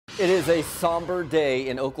It is a somber day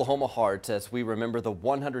in Oklahoma hearts as we remember the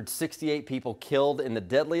 168 people killed in the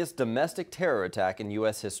deadliest domestic terror attack in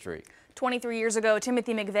U.S. history. 23 years ago,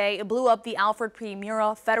 Timothy McVeigh blew up the Alfred P.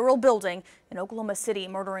 Murrah Federal Building in Oklahoma City,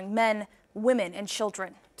 murdering men, women, and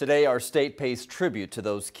children. Today, our state pays tribute to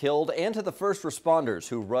those killed and to the first responders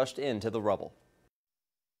who rushed into the rubble.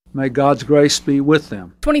 May God's grace be with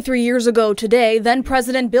them. 23 years ago today, then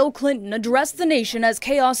President Bill Clinton addressed the nation as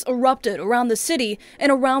chaos erupted around the city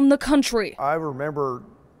and around the country. I remember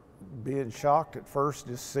being shocked at first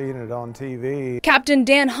just seeing it on TV. Captain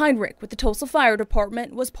Dan Heinrich with the Tulsa Fire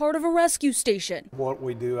Department was part of a rescue station. What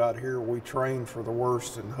we do out here, we train for the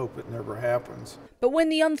worst and hope it never happens. But when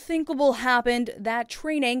the unthinkable happened, that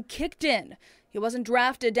training kicked in. He wasn't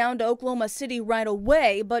drafted down to Oklahoma City right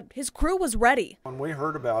away, but his crew was ready. When we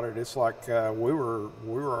heard about it, it's like we were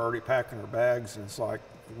already packing our bags, and it's like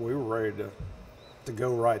we were ready to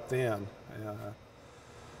go right then.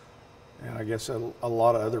 And I guess a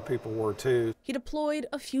lot of other people were too. He deployed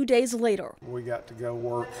a few days later. We got to go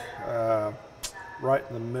work right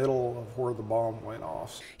in the middle of where the bomb went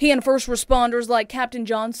off. He and first responders like Captain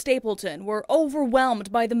John Stapleton were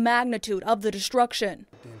overwhelmed by the magnitude of the destruction.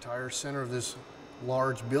 The entire center of this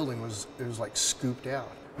large building was like scooped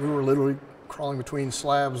out. We were literally crawling between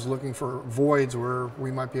slabs looking for voids where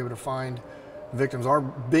we might be able to find victims. Our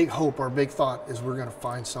big hope, our big thought is we're going to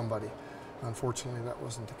find somebody. Unfortunately, that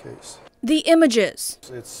wasn't the case. The images.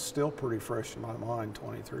 It's still pretty fresh in my mind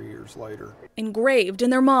 23 years later. Engraved in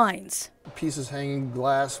their minds. Pieces hanging,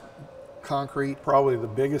 glass, concrete. Probably the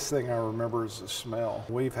biggest thing I remember is the smell.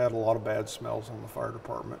 We've had a lot of bad smells on the fire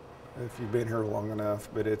department if you've been here long enough,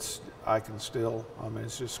 but it's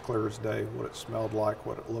just clear as day what it smelled like,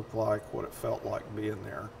 what it looked like, what it felt like being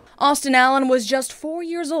there. Austin Allen was just 4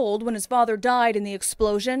 years old when his father died in the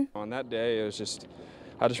explosion. On that day, I just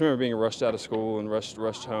remember being rushed out of school and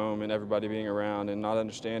rushed home, and everybody being around and not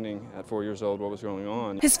understanding at 4 years old what was going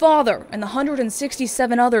on. His father and the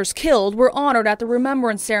 167 others killed were honored at the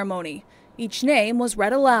remembrance ceremony. Each name was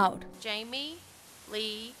read aloud. Jamie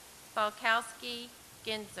Lee Falkowski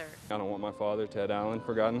Ginzer. I don't want my father, Ted Allen,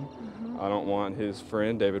 forgotten. I don't want his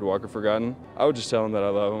friend, David Walker, forgotten. I would just tell him that I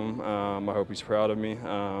love him. I hope he's proud of me,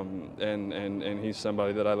 and he's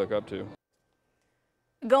somebody that I look up to.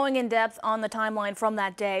 Going in depth on the timeline from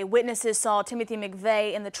that day, witnesses saw Timothy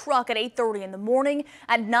McVeigh in the truck at 8:30 in the morning.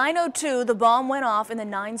 At 9:02, the bomb went off in the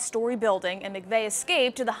 9-story building, and McVeigh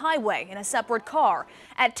escaped to the highway in a separate car.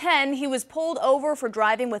 At 10, he was pulled over for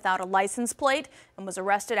driving without a license plate and was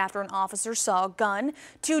arrested after an officer saw a gun.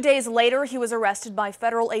 2 days later, he was arrested by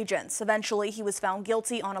federal agents. Eventually, he was found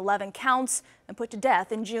guilty on 11 counts and put to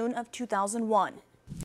death in June of 2001.